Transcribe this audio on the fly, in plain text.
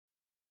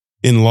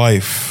in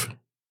life,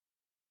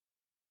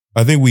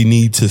 I think we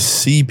need to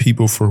see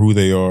people for who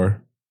they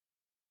are,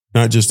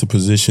 not just the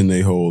position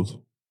they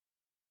hold.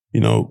 You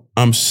know,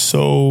 I'm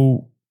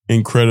so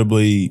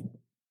incredibly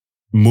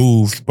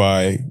moved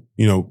by,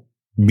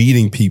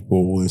 meeting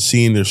people and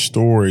seeing their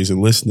stories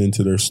and listening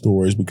to their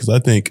stories, because I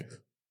think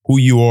who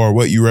you are,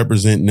 what you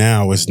represent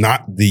now is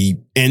not the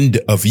end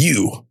of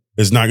you.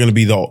 It's not going to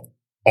be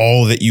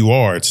all that you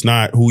are. It's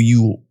not who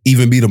you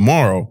even be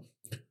tomorrow.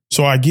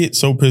 So I get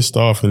so pissed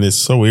off, and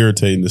it's so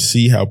irritating to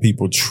see how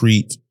people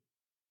treat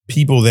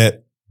people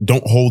that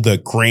don't hold the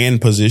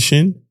grand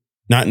position,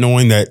 not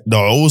knowing that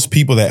those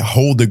people that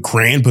hold the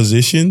grand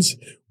positions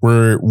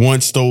were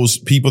once those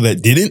people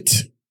that didn't.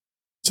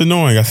 It's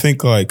annoying. I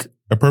think like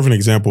a perfect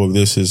example of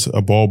this is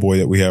a ball boy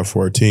that we have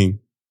for our team.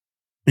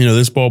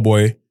 This ball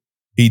boy,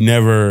 he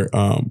never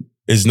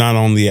is not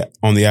on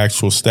the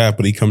actual staff,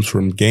 but he comes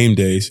from game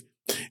days.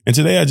 And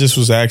today I just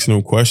was asking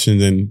him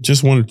questions and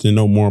just wanted to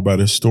know more about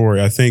his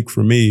story. I think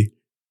for me,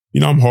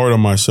 I'm hard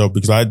on myself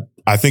because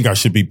I think I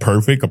should be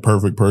perfect, a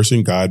perfect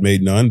person. God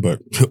made none,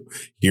 but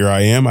here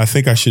I am. I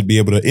think I should be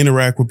able to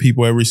interact with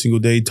people every single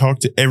day, talk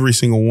to every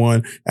single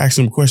one, ask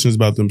them questions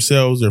about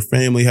themselves, their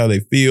family, how they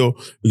feel,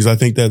 because I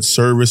think that's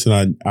service,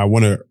 and I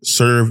want to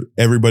serve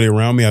everybody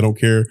around me. I don't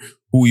care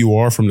who you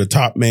are, from the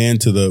top man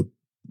to the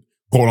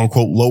quote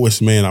unquote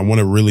lowest man. I want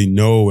to really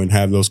know and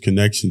have those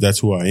connections. That's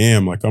who I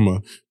am. Like, I'm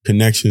a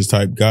connections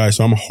type guy.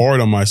 So I'm hard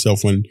on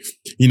myself when,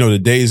 the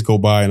days go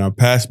by and I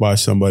pass by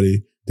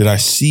somebody that I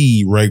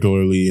see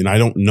regularly and I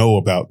don't know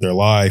about their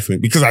life.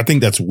 And because I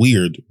think that's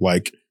weird.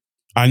 Like,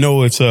 I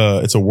know it's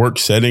a work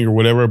setting or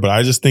whatever, but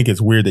I just think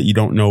it's weird that you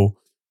don't know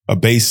a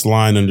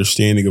baseline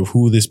understanding of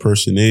who this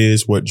person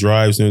is, what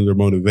drives them, their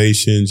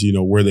motivations,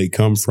 where they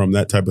come from,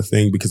 that type of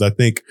thing. Because I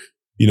think,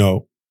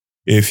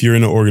 if you're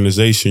in an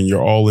organization,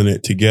 you're all in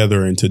it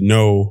together, and to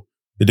know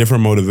the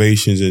different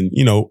motivations and,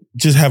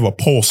 just have a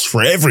pulse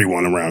for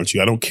everyone around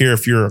you. I don't care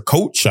if you're a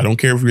coach. I don't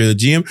care if you're the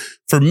GM.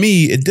 For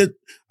me,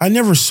 I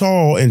never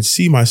saw and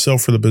see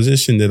myself for the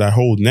position that I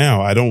hold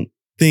now. I don't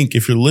think,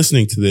 if you're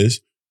listening to this,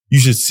 you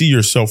should see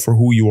yourself for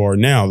who you are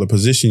now, the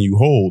position you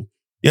hold.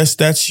 Yes,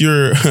 that's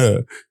your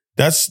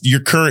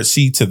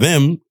currency to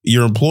them,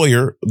 your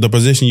employer, the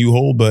position you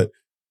hold, but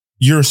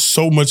you're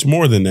so much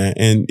more than that.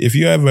 And if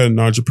you have an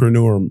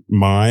entrepreneur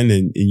mind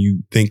and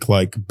you think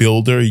like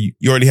builder, you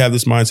already have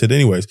this mindset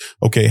anyways.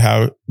 Okay,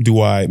 how do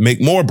I make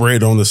more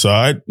bread on the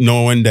side,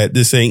 knowing that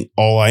this ain't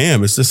all I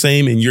am? It's the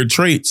same in your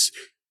traits.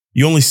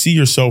 You only see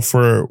yourself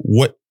for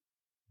what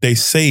they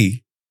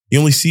say. You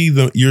only see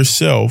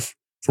yourself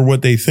for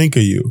what they think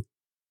of you.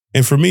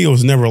 And for me, it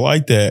was never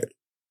like that.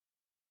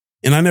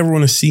 And I never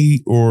want to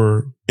see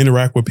or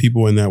interact with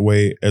people in that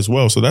way as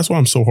well. So that's why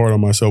I'm so hard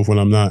on myself when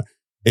I'm not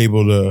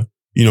able to,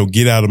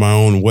 get out of my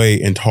own way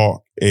and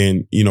talk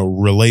and,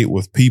 relate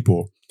with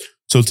people.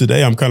 So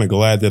today I'm kind of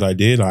glad that I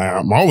did.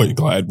 I'm always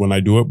glad when I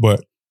do it,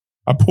 but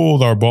I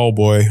pulled our ball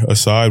boy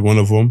aside, one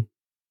of them,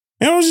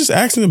 and I was just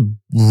asking him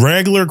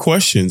regular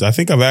questions. I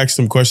think I've asked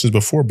him questions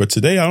before, but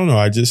today, I don't know.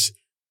 I just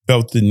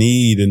felt the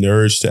need and the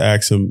urge to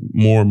ask him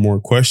more and more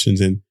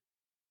questions. And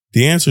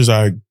the answers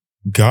I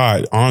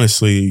got,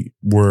 honestly,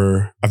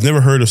 were, I've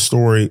never heard a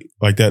story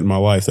like that in my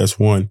life. That's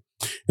one.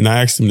 And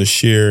I asked him to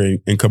share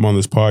and come on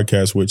this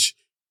podcast, which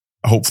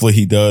hopefully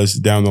he does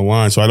down the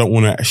line. So I don't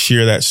want to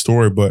share that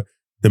story. But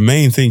the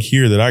main thing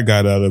here that I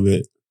got out of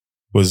it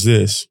was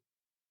this.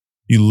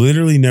 You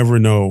literally never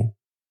know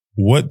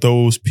what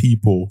those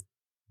people,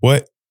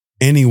 what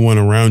anyone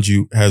around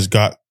you has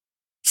got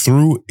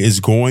through, is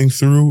going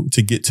through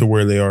to get to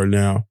where they are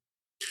now.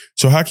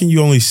 So how can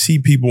you only see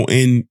people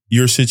in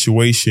your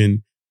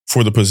situation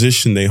for the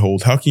position they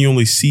hold? How can you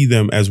only see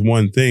them as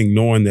one thing,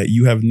 knowing that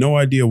you have no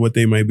idea what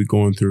they may be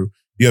going through?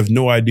 You have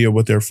no idea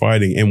what they're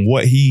fighting. And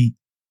what he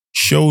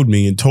showed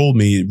me and told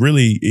me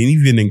really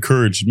even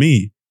encouraged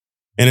me.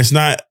 And it's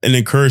not an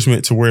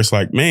encouragement to where it's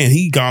like, man,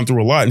 he gone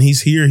through a lot and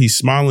he's here. He's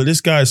smiling.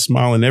 This guy's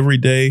smiling every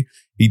day.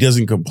 He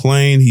doesn't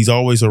complain. He's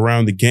always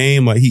around the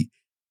game.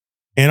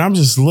 And I'm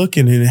just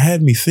looking, and it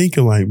had me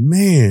thinking like,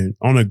 man,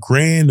 on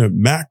a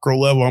macro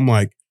level, I'm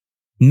like,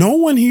 no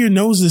one here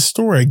knows this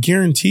story. I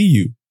guarantee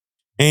you.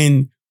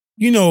 And,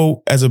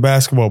 as a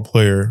basketball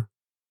player,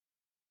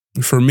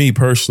 for me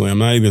personally, I'm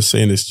not even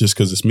saying this just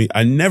because it's me.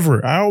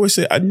 I always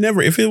say,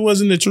 if it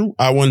wasn't the truth,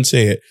 I wouldn't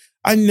say it.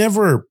 I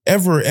never,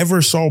 ever,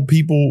 ever saw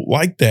people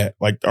like that.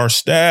 Like our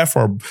staff,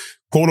 our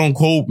quote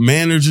unquote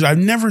managers, I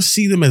never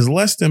see them as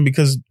less than,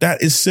 because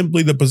that is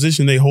simply the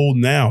position they hold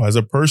now as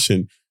a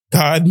person.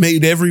 God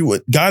made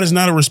everyone. God is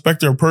not a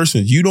respecter of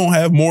persons. You don't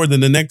have more than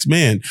the next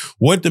man.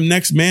 What the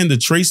next man, the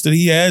traits that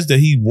he has, that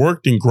he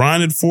worked and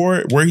grinded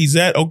for, where he's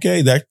at,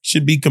 okay, that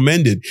should be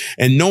commended.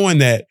 And knowing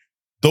that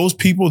those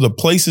people, the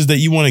places that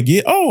you want to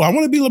get, I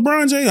want to be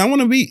LeBron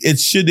James. It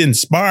should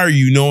inspire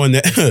you, knowing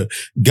that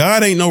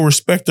God ain't no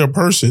respecter of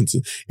persons.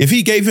 If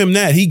he gave him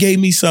that, he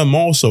gave me something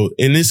also.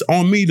 And it's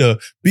on me to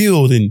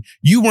build. And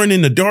you weren't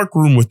in the dark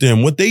room with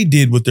them, what they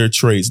did with their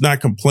trades,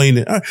 not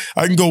complaining. I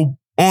can go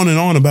on and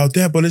on about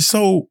that, but it's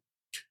so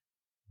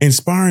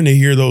inspiring to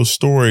hear those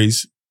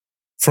stories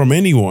from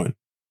anyone.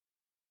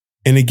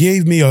 And it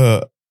gave me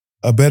a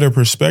better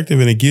perspective,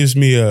 and it gives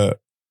me a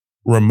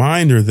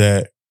reminder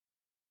that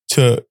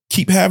to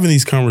keep having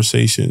these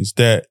conversations,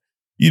 that,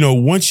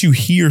 once you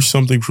hear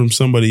something from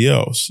somebody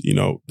else,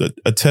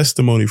 a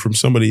testimony from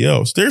somebody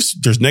else,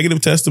 there's negative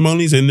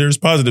testimonies and there's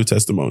positive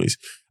testimonies.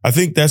 I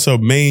think that's a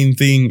main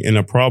thing and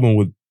a problem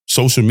with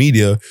social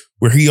media,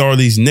 where here are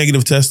these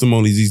negative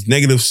testimonies, these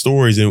negative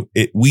stories, and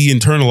we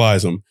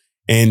internalize them.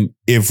 And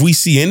if we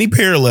see any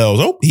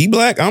parallels, oh, he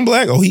black, I'm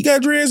black. Oh, he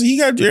got dreads, he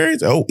got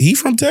dreads. Oh, he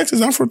from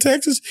Texas, I'm from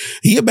Texas.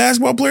 He a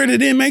basketball player that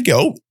didn't make it.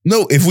 Oh,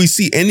 no. If we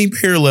see any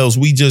parallels,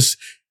 we just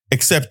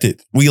accept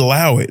it. We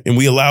allow it, and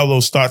we allow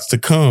those thoughts to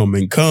come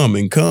and come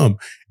and come.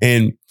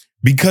 And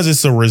because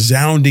it's a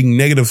resounding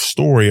negative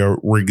story or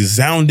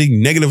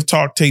resounding negative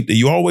talk tape that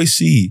you always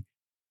see,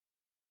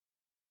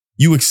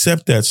 you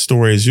accept that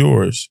story as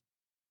yours.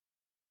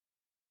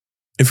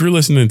 If you're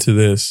listening to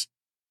this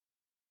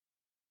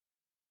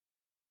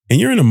and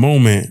you're in a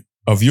moment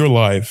of your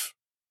life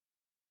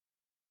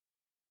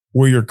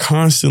where you're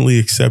constantly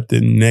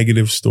accepting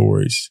negative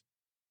stories,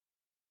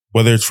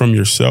 whether it's from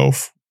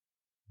yourself,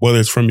 whether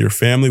it's from your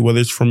family, whether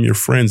it's from your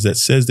friends, that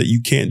says that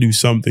you can't do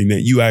something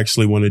that you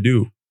actually want to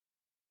do.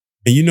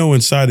 And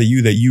inside of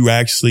you that you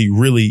actually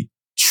really,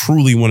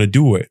 truly want to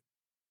do it.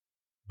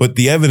 But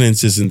the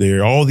evidence isn't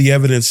there. All the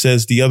evidence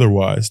says the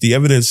otherwise. The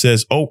evidence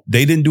says, oh,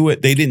 they didn't do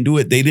it. They didn't do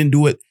it. They didn't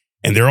do it.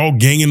 And they're all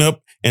ganging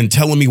up and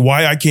telling me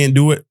why I can't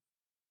do it.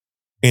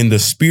 And the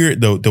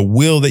spirit, the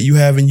will that you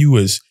have in you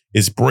is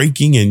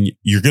breaking, and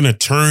you're going to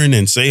turn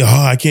and say, oh,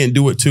 I can't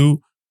do it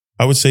too.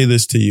 I would say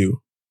this to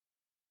you.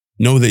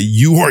 Know that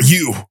you are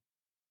you,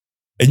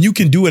 and you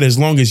can do it as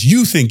long as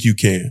you think you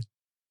can.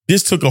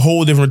 This took a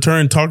whole different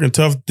turn. Talking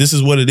tough. This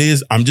is what it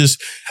is.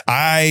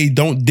 I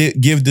don't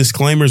give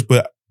disclaimers,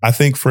 but I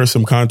think for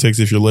some context,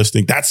 if you're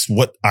listening, that's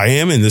what I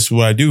am and this is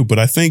what I do. But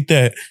I think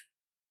that,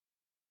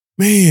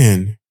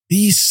 man,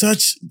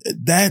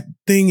 that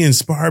thing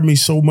inspired me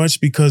so much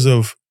because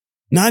of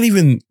not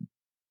even,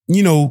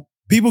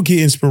 people get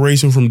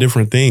inspiration from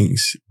different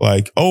things.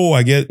 Like, oh,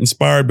 I get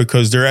inspired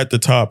because they're at the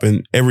top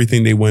and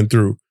everything they went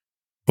through.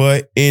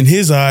 But in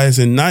his eyes,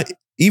 and not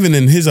even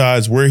in his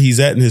eyes where he's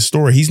at in his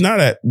story, he's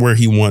not at where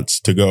he wants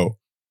to go.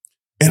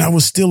 And I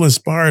was still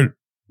inspired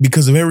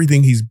because of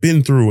everything he's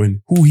been through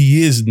and who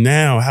he is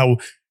now, how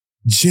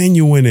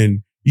genuine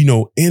and,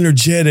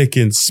 energetic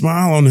and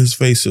smile on his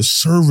face, a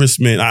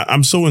serviceman.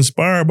 I'm so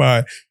inspired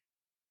by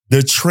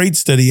the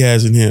traits that he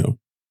has in him.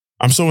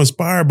 I'm so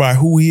inspired by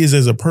who he is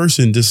as a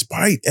person,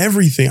 despite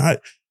everything.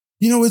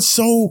 It's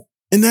so,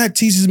 and that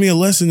teaches me a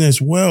lesson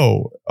as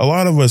well. A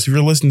lot of us, if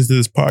you're listening to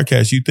this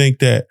podcast, you think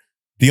that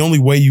the only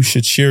way you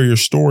should share your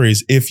story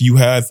is if you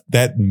have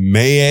that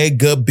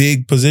mega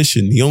big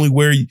position. The only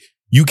way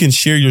you can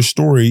share your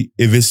story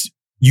if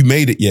you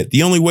made it yet.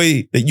 The only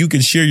way that you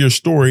can share your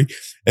story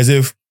is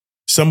if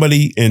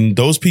somebody and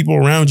those people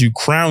around you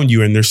crown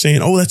you and they're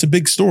saying, oh, that's a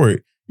big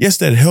story. Yes,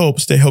 that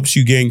helps. That helps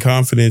you gain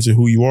confidence in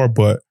who you are.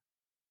 But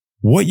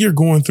what you're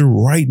going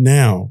through right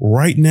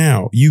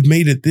now, you've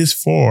made it this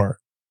far.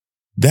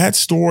 That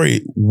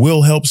story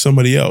will help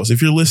somebody else.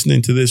 If you're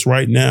listening to this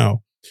right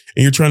now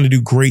and you're trying to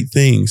do great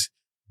things,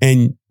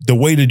 and the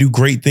way to do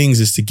great things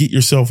is to get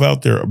yourself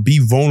out there, be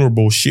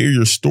vulnerable, share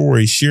your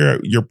story, share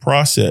your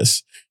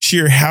process,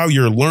 share how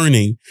you're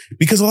learning.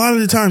 Because a lot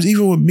of the times,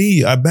 even with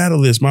me, I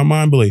battle this, my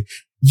mind belief,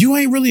 you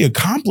ain't really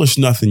accomplished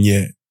nothing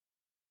yet.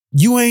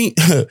 You ain't,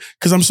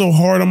 because I'm so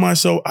hard on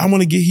myself. I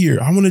want to get here.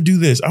 I want to do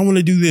this. I want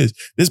to do this.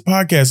 This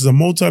podcast is a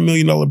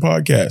multi-million-dollar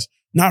podcast.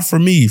 Not for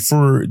me,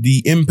 for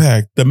the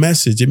impact, the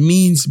message. It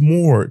means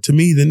more to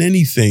me than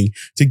anything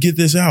to get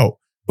this out.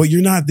 But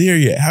you're not there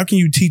yet. How can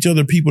you teach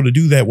other people to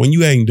do that when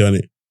you ain't done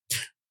it?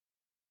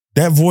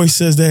 That voice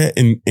says that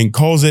and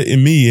calls it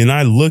in me. And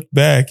I look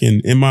back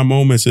and in my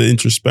moments of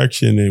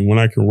introspection and when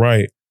I can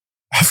write,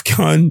 I've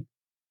gone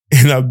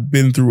and I've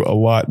been through a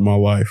lot in my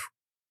life.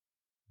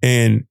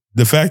 And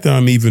the fact that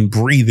I'm even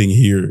breathing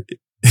here,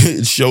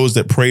 it shows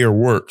that prayer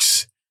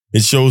works.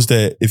 It shows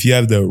that if you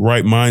have the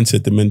right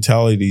mindset, the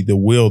mentality, the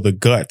will, the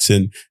guts,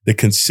 and the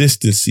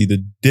consistency,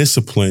 the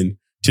discipline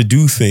to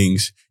do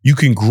things, you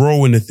can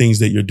grow in the things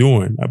that you're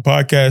doing. A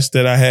podcast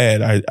that I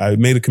had, I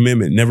made a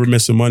commitment, never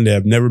miss a Monday.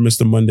 I've never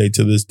missed a Monday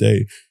to this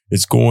day.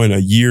 It's going a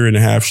year and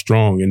a half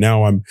strong. And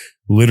now I'm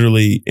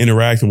literally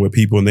interacting with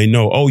people and they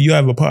know, oh, you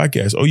have a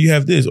podcast. Oh, you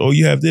have this. Oh,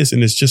 you have this.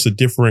 And it's just a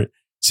different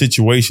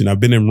situation. I've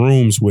been in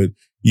rooms with,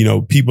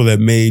 people that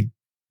made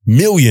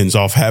millions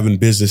off having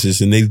businesses,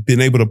 and they've been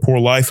able to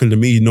pour life into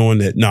me knowing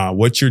that,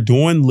 what you're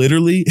doing,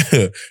 literally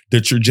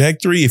the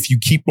trajectory, if you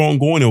keep on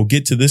going, it'll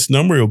get to this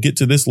number, it'll get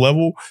to this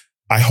level.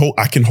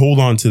 I can hold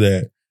on to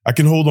that. I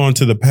can hold on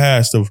to the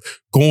past of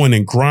going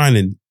and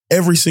grinding.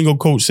 Every single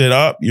coach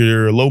said,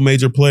 you're a low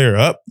major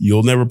player,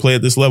 you'll never play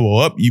at this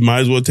level, you might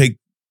as well take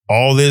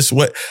all this.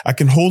 What I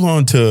can hold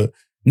on to,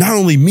 not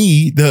only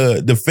me,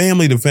 the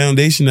family, the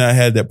foundation that I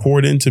had that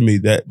poured into me,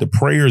 that the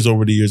prayers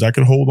over the years, I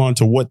can hold on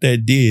to what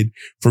that did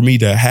for me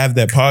to have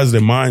that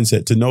positive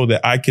mindset, to know that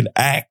I could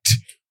act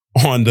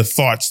on the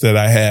thoughts that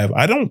I have.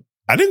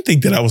 I I didn't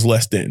think that I was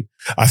less than.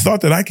 I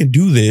thought that I can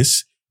do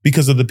this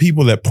because of the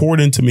people that poured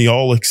into me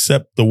all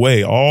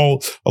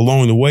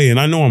along the way. And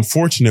I know I'm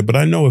fortunate, but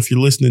I know if you're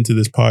listening to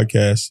this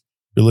podcast,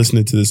 you're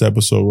listening to this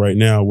episode right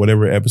now,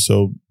 whatever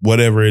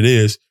it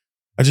is,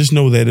 I just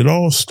know that it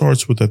all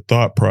starts with a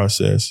thought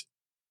process,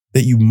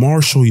 that you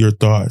marshal your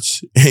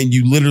thoughts and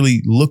you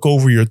literally look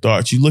over your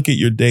thoughts. You look at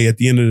your day at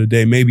the end of the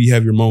day, maybe you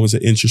have your moments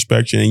of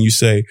introspection and you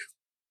say,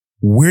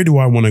 where do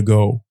I want to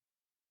go?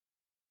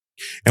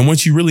 And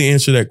once you really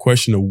answer that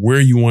question of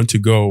where you want to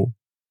go,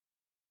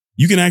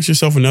 you can ask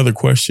yourself another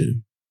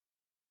question.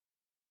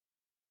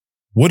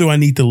 What do I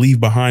need to leave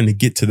behind to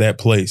get to that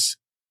place?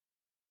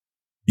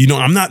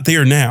 I'm not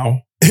there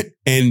now.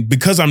 And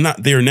because I'm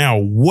not there now,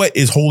 what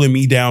is holding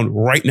me down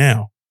right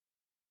now?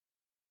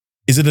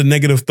 Is it the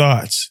negative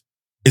thoughts?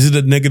 Is it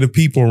the negative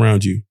people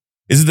around you?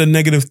 Is it the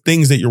negative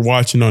things that you're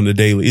watching on the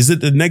daily? Is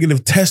it the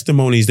negative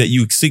testimonies that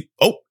you seek?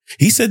 Oh,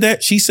 he said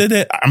that. She said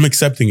that. I'm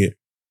accepting it.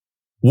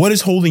 What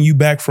is holding you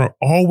back from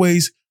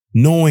always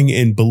knowing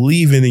and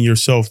believing in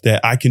yourself that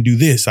I can do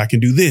this, I can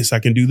do this, I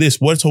can do this?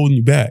 What's holding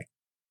you back?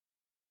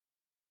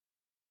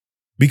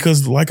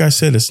 Because like I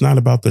said, it's not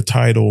about the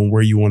title and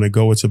where you want to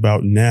go. It's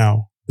about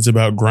now. It's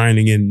about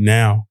grinding in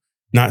now,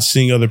 not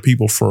seeing other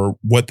people for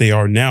what they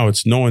are now.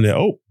 It's knowing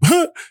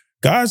that,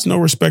 God's no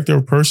respecter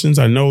of persons.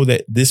 I know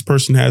that this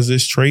person has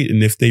this trait.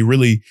 And if they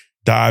really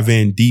dive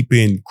in, deep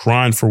in,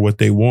 grind for what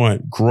they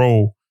want,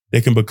 grow, they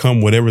can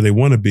become whatever they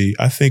want to be.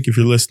 I think if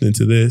you're listening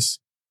to this,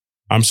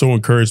 I'm so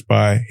encouraged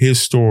by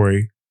his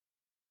story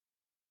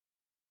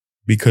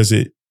because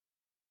it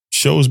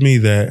shows me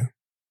that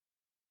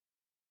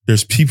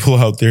there's people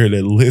out there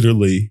that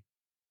literally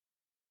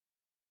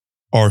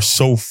are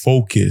so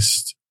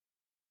focused,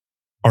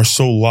 are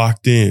so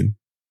locked in,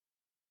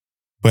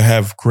 but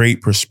have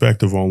great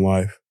perspective on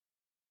life.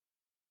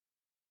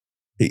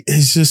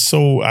 It's just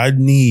so, I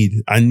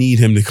need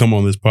him to come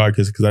on this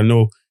podcast because I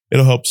know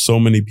it'll help so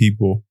many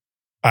people.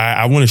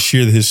 I want to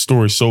share his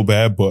story so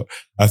bad, but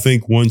I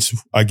think once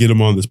I get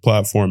him on this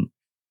platform,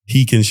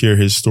 he can share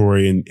his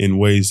story in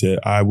ways that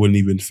I wouldn't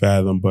even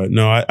fathom. But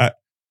no,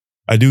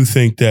 I do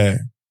think that,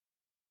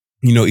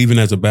 even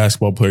as a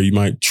basketball player, you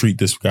might treat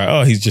this guy,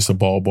 oh, he's just a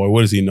ball boy.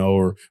 What does he know?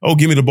 Or, oh,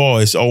 give me the ball.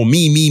 It's, oh,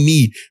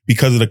 me.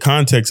 Because of the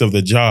context of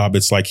the job,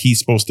 it's like he's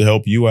supposed to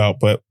help you out.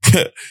 But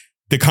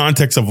the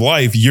context of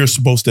life, you're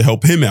supposed to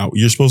help him out.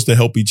 You're supposed to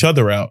help each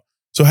other out.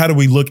 So how do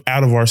we look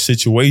out of our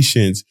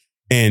situations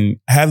and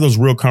have those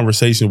real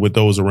conversations with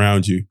those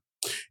around you?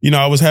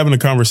 I was having a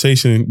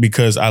conversation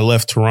because I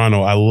left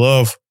Toronto. I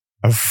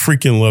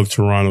freaking love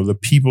Toronto. The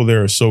people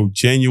there are so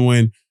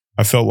genuine.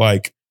 I felt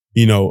like,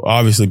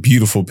 obviously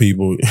beautiful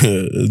people,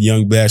 a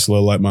young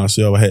bachelor like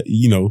myself. I had,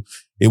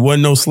 it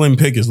wasn't no slim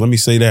pickings. Let me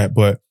say that.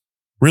 But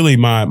really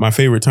my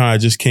favorite time, I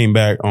just came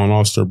back on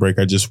All-Star break.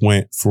 I just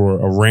went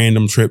for a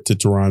random trip to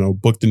Toronto,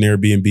 booked an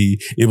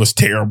Airbnb. It was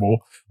terrible.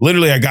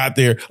 Literally, I got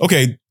there.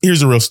 Okay,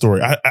 here's the real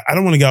story. I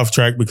don't want to get off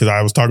track because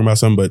I was talking about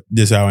something, but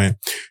this is how I am.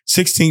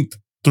 16th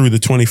through the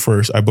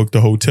 21st, I booked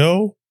a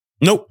hotel.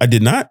 Nope, I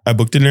did not. I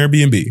booked an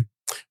Airbnb.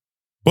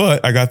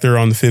 But I got there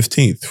on the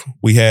 15th.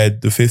 We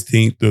had the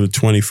 15th through the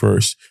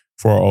 21st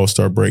for our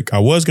All-Star break. I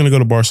was going to go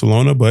to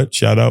Barcelona, but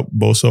shout out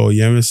Boso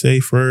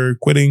Yemese for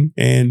quitting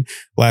and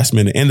last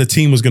minute. And the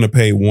team was going to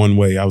pay one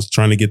way. I was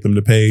trying to get them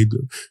to pay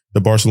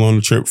the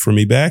Barcelona trip for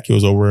me back. It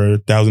was over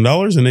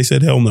 $1,000 and they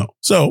said, hell no.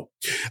 So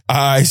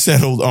I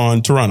settled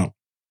on Toronto.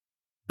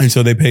 And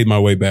so they paid my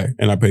way back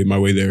and I paid my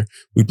way there.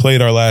 We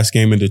played our last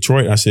game in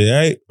Detroit. I said,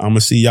 hey, I'm going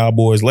to see y'all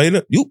boys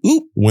later.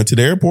 Went to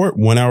the airport,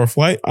 1 hour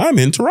flight. I'm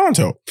in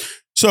Toronto.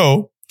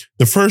 So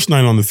the first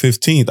night on the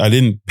 15th, I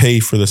didn't pay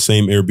for the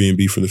same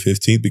Airbnb for the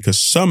 15th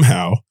because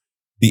somehow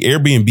the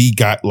Airbnb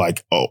got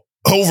like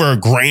over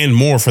 $1,000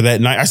 more for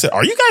that night. I said,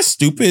 are you guys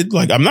stupid?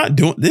 Like, I'm not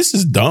doing, this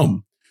is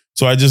dumb.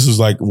 So I just was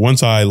like,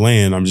 once I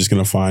land, I'm just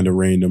going to find a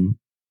random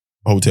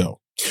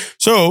hotel.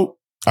 So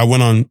I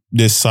went on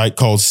this site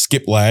called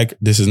Skiplag.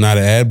 This is not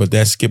an ad, but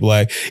that's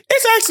Skiplag.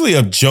 It's actually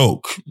a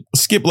joke.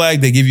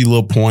 Skiplag, they give you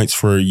little points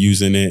for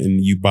using it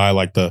and you buy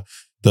like the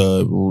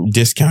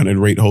discounted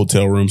rate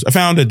hotel rooms. I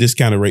found a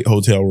discounted rate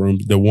hotel room,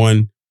 the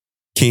one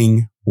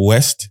King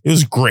West. It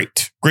was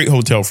great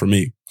hotel for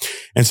me.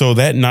 And so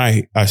that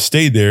night I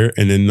stayed there.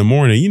 And in the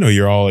morning,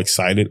 you're all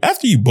excited.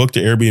 After you booked the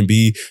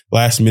Airbnb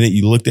last minute,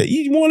 you looked at,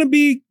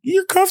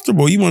 you're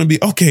comfortable. You want to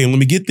be, okay, let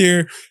me get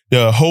there.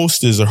 The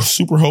host is a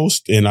super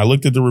host. And I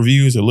looked at the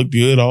reviews. It looked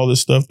good. All this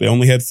stuff. They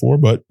only had 4,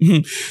 but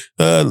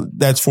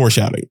that's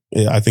foreshadowing.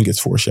 I think it's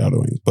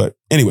foreshadowing. But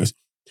anyways,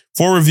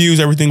 4 reviews,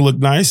 everything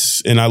looked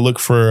nice. And I looked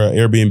for an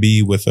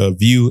Airbnb with a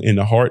view in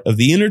the heart of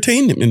the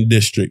entertainment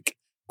district,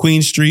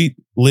 Queen Street,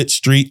 Lit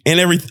Street, and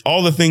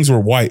all the things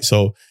were white.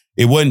 So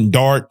it wasn't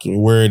dark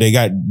where they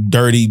got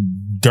dirty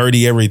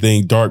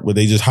everything dark, but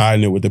they just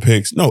hiding it with the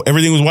pics. No,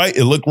 everything was white.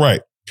 It looked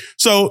right.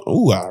 So,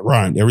 I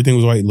rhymed. Everything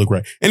was white. It looked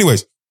right.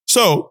 Anyways,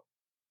 so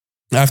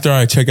after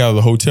I check out of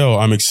the hotel,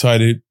 I'm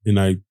excited and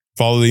I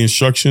follow the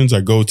instructions.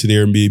 I go to the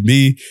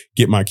Airbnb,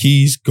 get my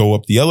keys, go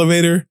up the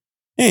elevator.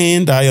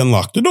 And I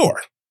unlocked the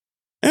door.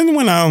 And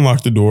when I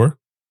unlocked the door,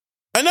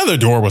 Another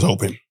door was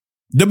open.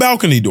 The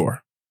balcony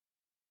door.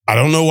 I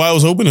don't know why it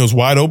was open. It was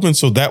wide open.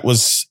 So that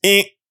was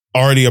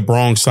already a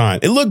wrong sign.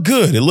 It looked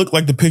good. It looked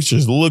like the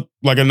pictures. It looked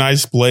like a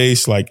nice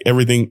place, like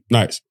everything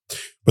nice.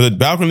 But the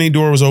balcony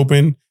door was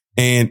open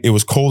and it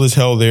was cold as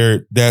hell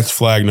there. That's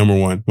flag number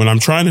one. When I'm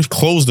trying to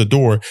close the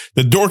door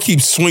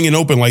keeps swinging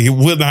open like it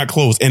will not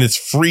close. And it's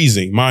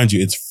freezing. Mind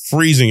you, it's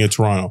freezing in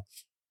Toronto.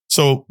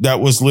 So that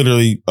was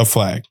literally a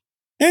flag.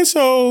 And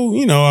so,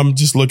 I'm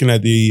just looking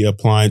at the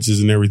appliances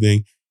and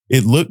everything.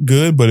 It looked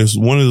good, but it's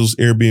one of those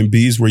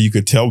Airbnbs where you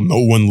could tell no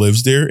one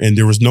lives there and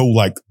there was no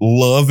like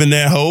love in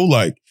that hole.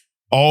 Like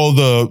all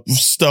the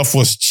stuff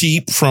was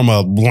cheap, from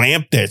a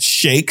lamp that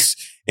shakes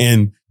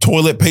and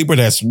toilet paper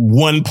that's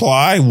one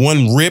ply,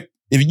 one rip.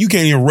 If you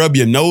can't even rub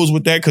your nose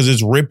with that because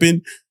it's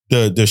ripping.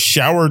 The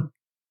shower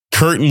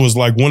curtain was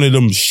like one of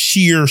them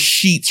sheer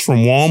sheets from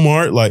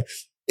Walmart. Like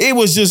it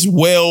was just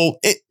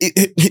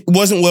it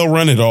wasn't well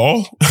run at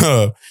all.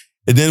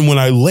 And then when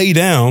I lay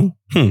down,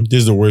 this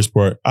is the worst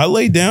part. I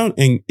lay down,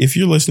 and if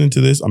you're listening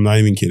to this, I'm not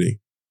even kidding.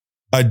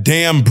 A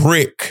damn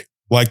brick.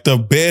 Like the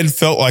bed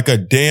felt like a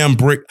damn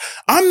brick.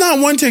 I'm not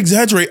one to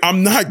exaggerate.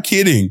 I'm not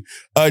kidding.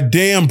 A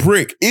damn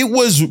brick. It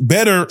was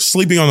better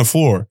sleeping on the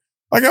floor.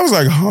 Like I was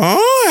like, huh?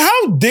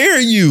 How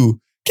dare you?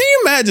 Can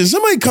you imagine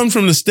somebody comes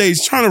from the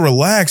States trying to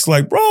relax?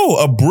 Like, bro,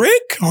 a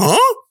brick? Huh?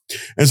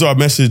 And so I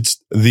messaged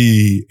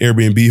the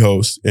Airbnb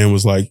host and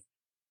was like,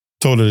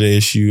 told her the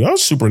issue. I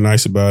was super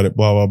nice about it,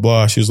 blah, blah,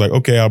 blah. She was like,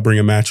 okay, I'll bring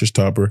a mattress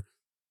topper.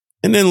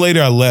 And then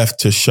later I left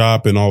to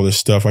shop and all this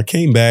stuff. I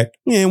came back,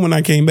 and when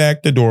I came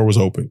back, the door was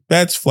open.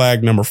 That's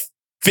flag number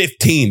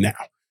 15 now.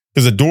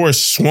 Because the door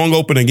is swung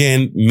open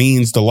again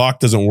means the lock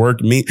doesn't work.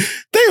 They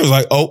was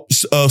like,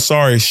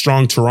 sorry,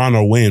 strong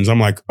Toronto wins. I'm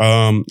like,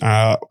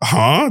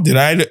 huh? Did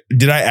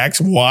I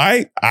ask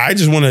why? I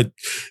just want to,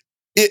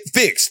 it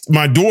fixed.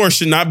 My door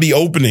should not be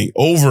opening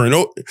over and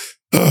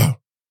over.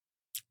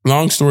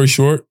 Long story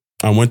short,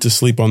 I went to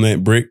sleep on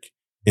that brick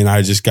and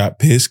I just got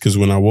pissed because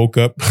when I woke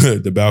up,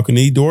 the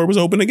balcony door was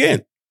open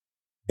again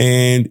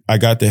and I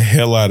got the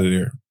hell out of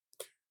there.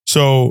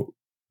 So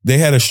they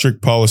had a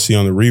strict policy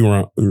on the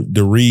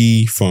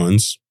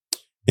refunds,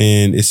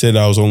 and it said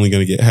I was only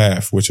going to get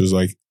half, which was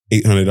like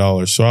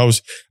 $800. So I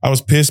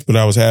was pissed, but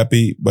I was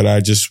happy. But I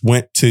just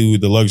went to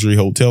the luxury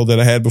hotel that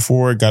I had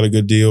before, got a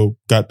good deal,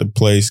 got the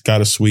place,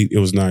 got a suite. It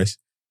was nice.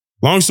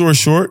 Long story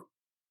short,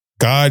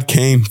 God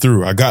came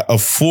through. I got a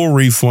full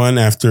refund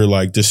after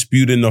like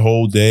disputing the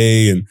whole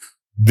day and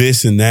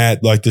this and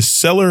that. Like the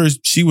seller,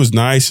 she was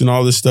nice and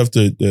all this stuff,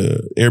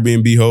 the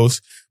Airbnb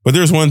host. But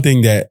there's one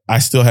thing that I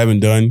still haven't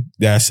done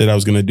that I said I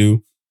was going to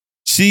do.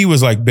 She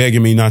was like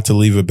begging me not to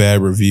leave a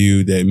bad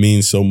review that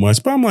means so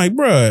much. But I'm like,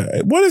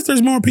 bruh, what if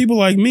there's more people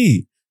like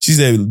me? She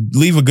said,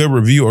 leave a good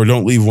review or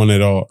don't leave one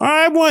at all.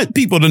 I want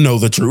people to know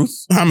the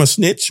truth. I'm a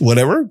snitch,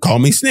 whatever. Call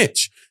me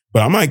snitch.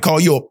 But I might call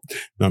you up.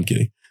 No, I'm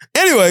kidding.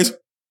 Anyways,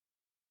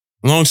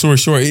 long story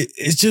short,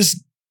 it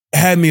just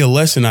had me a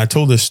lesson. I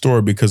told this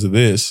story because of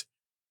this.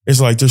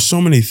 It's like there's so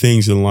many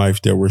things in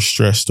life that we're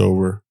stressed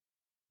over.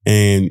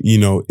 And,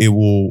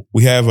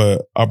 we have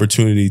a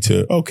opportunity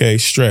to, okay,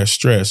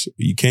 stress.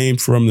 You came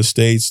from the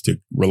States to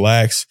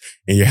relax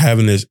and you're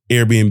having this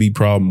Airbnb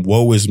problem.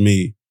 Woe is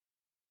me.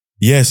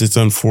 Yes, it's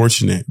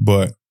unfortunate,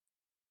 but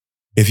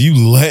if you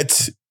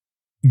let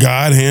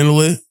God handle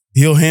it,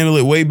 he'll handle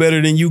it way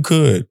better than you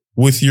could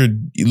with your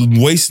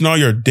wasting all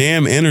your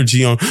damn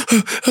energy on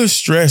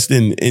stressed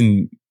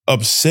and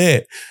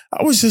upset.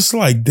 I was just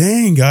like,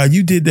 dang, God,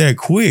 you did that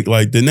quick.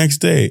 Like the next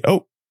day,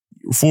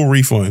 full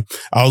refund.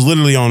 I was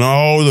literally on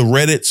all the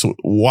Reddits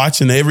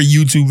watching every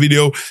YouTube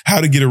video, how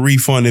to get a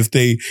refund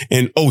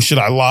should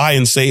I lie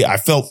and say I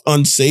felt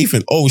unsafe?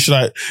 And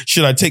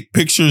should I take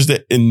pictures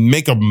and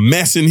make a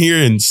mess in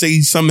here and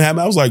say something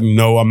happened? I was like,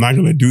 no, I'm not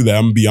going to do that.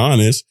 I'm going to be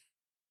honest.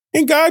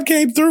 And God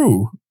came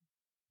through.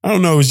 I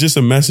don't know. It's just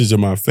a message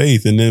of my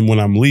faith. And then when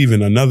I'm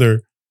leaving,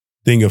 another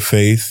thing of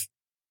faith,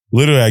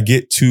 literally I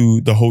get to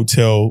the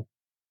hotel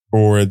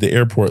or the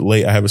airport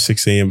late. I have a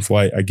 6 a.m.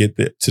 flight. I get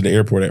to the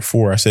airport at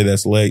 4. I say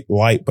that's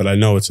light, but I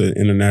know it's an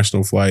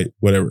international flight,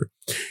 whatever.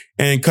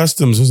 And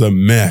customs was a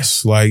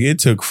mess. Like it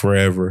took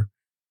forever.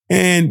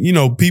 And,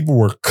 people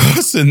were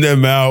cussing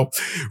them out,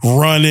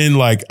 running.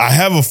 Like I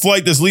have a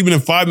flight that's leaving in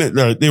 5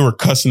 minutes. They were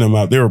cussing them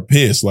out. They were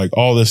pissed, like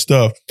all this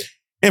stuff.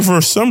 And for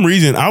some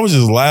reason, I was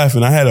just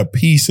laughing. I had a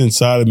peace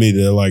inside of me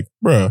that like,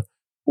 bruh,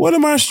 what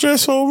am I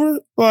stressed over?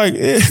 Like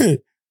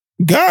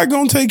God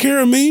gonna take care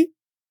of me.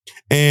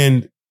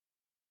 And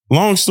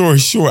long story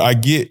short, I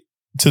get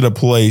to the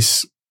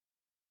place,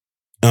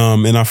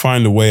 and I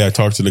find a way. I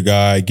talk to the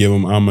guy, I give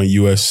him, I'm a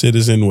U.S.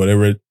 citizen,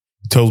 whatever. It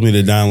tells me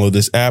to download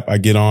this app. I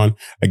get on,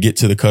 I get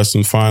to the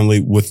customs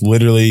finally with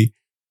literally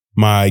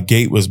my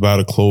gate was about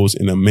to close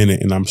in a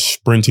minute and I'm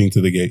sprinting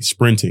to the gate,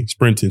 sprinting.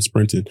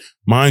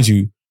 Mind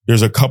you,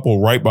 there's a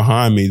couple right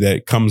behind me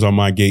that comes on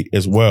my gate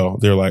as well.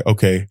 They're like,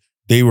 okay,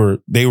 they were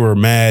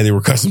mad. They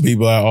were cussing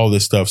people out, all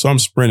this stuff. So I'm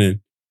sprinting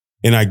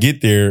and I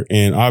get there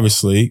and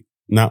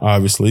not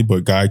obviously,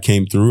 but guy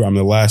came through. I'm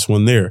the last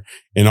one there.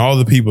 And all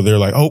the people, they're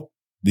like, oh,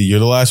 You're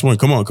the last one.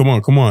 Come on, come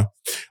on, come on.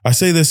 I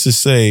say this to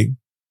say,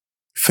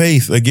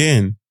 faith,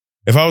 again,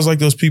 if I was like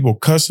those people,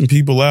 cussing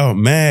people out,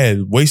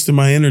 mad, wasting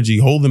my energy,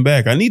 holding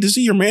back, I need to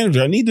see your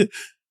manager.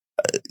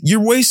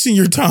 You're wasting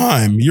your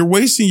time. You're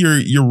wasting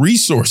your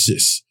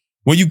resources.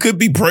 When you could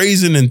be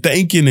praising and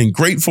thanking and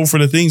grateful for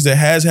the things that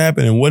has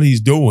happened and what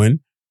he's doing,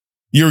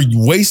 you're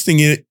wasting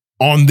it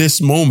on this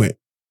moment,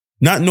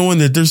 not knowing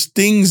that there's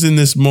things in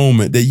this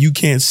moment that you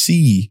can't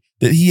see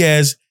that he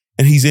has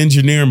and he's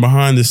engineering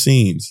behind the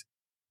scenes.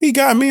 He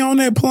got me on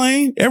that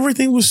plane.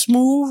 Everything was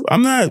smooth.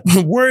 I'm not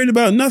worried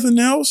about nothing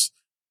else.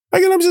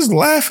 Like, and I'm just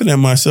laughing at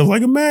myself.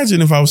 Like,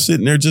 imagine if I was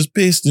sitting there just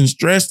pissed and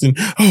stressed and,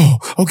 oh,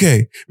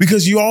 okay.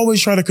 Because you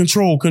always try to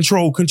control.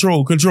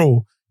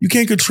 You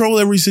can't control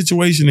every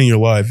situation in your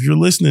life. If you're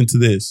listening to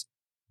this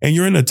and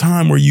you're in a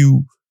time where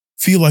you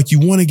feel like you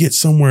want to get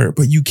somewhere,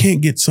 but you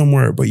can't get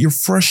somewhere, but you're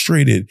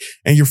frustrated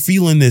and you're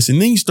feeling this. And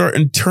then you start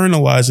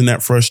internalizing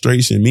that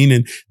frustration,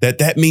 meaning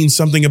that means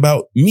something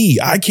about me.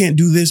 I can't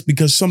do this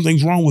because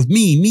something's wrong with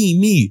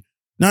me,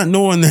 not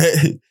knowing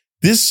that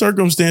this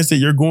circumstance that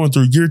you're going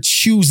through, you're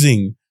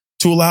choosing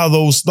to allow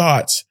those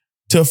thoughts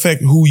to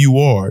affect who you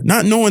are,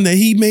 not knowing that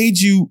he made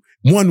you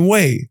one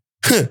way.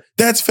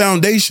 That's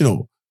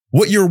foundational.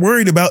 What you're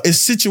worried about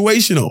is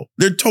situational.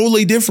 They're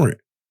totally different.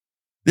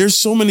 There's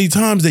so many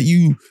times that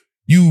you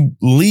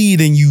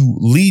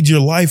lead your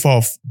life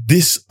off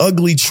this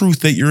ugly truth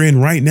that you're in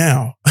right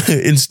now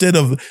instead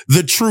of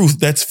the truth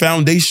that's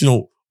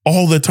foundational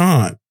all the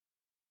time.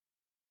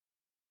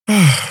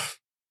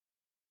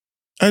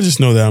 I just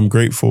know that I'm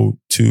grateful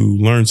to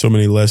learn so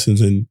many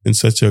lessons in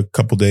such a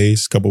couple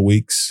days of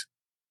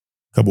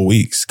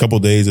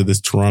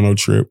this Toronto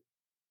trip.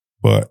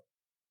 But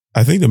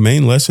I think the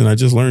main lesson I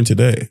just learned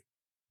today,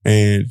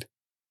 and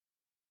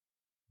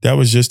that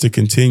was just to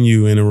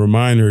continue and a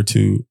reminder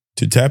to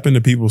tap into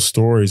people's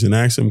stories and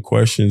ask them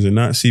questions and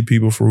not see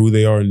people for who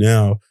they are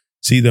now,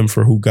 see them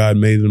for who God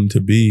made them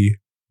to be.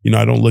 You know,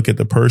 I don't look at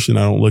the person.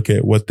 I don't look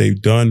at what they've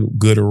done,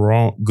 good or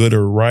wrong, good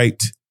or right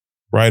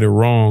or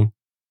wrong.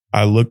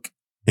 I look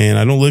and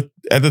I don't look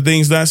at the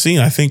things not seen.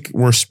 I think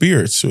we're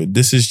spirits. So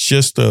this is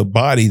just a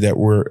body that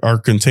we're our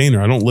container.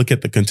 I don't look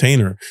at the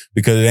container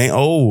because it ain't,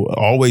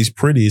 always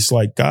pretty. It's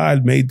like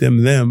God made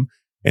them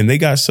and they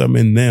got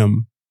something in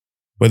them.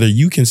 Whether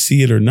you can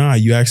see it or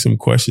not, you ask them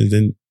questions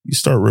and you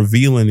start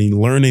revealing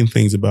and learning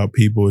things about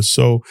people.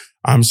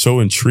 I'm so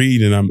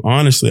intrigued and I'm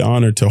honestly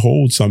honored to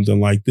hold something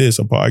like this,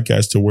 a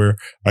podcast to where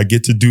I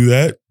get to do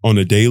that on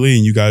a daily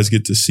and you guys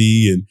get to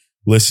see and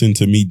listen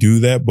to me do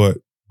that. But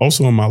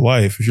also in my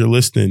life, if you're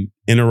listening,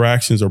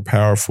 interactions are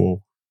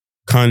powerful.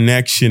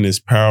 Connection is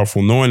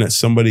powerful. Knowing that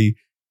somebody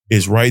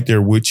is right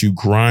there with you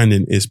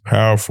grinding is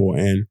powerful.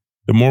 And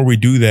the more we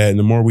do that and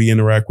the more we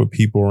interact with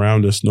people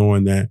around us,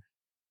 knowing that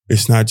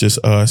it's not just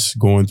us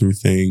going through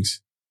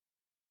things,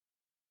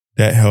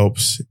 that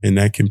helps and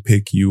that can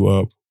pick you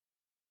up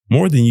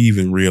more than you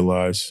even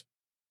realize.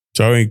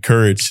 So I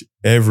encourage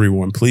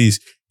everyone, please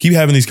keep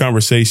having these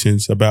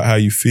conversations about how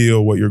you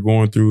feel, what you're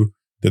going through,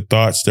 the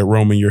thoughts that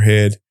roam in your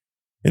head.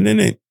 And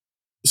then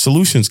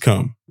solutions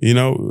come,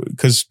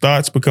 because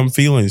thoughts become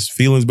feelings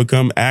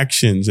become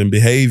actions and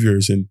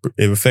behaviors, and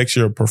it affects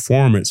your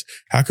performance.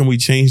 How can we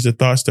change the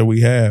thoughts that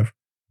we have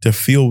to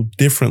feel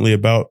differently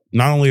about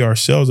not only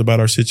ourselves, about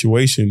our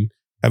situation,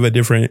 have a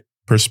different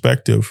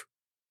perspective,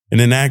 and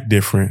then act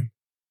different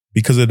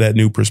because of that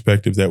new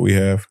perspective that we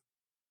have?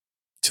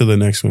 Till the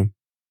next one.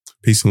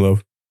 Peace and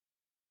love.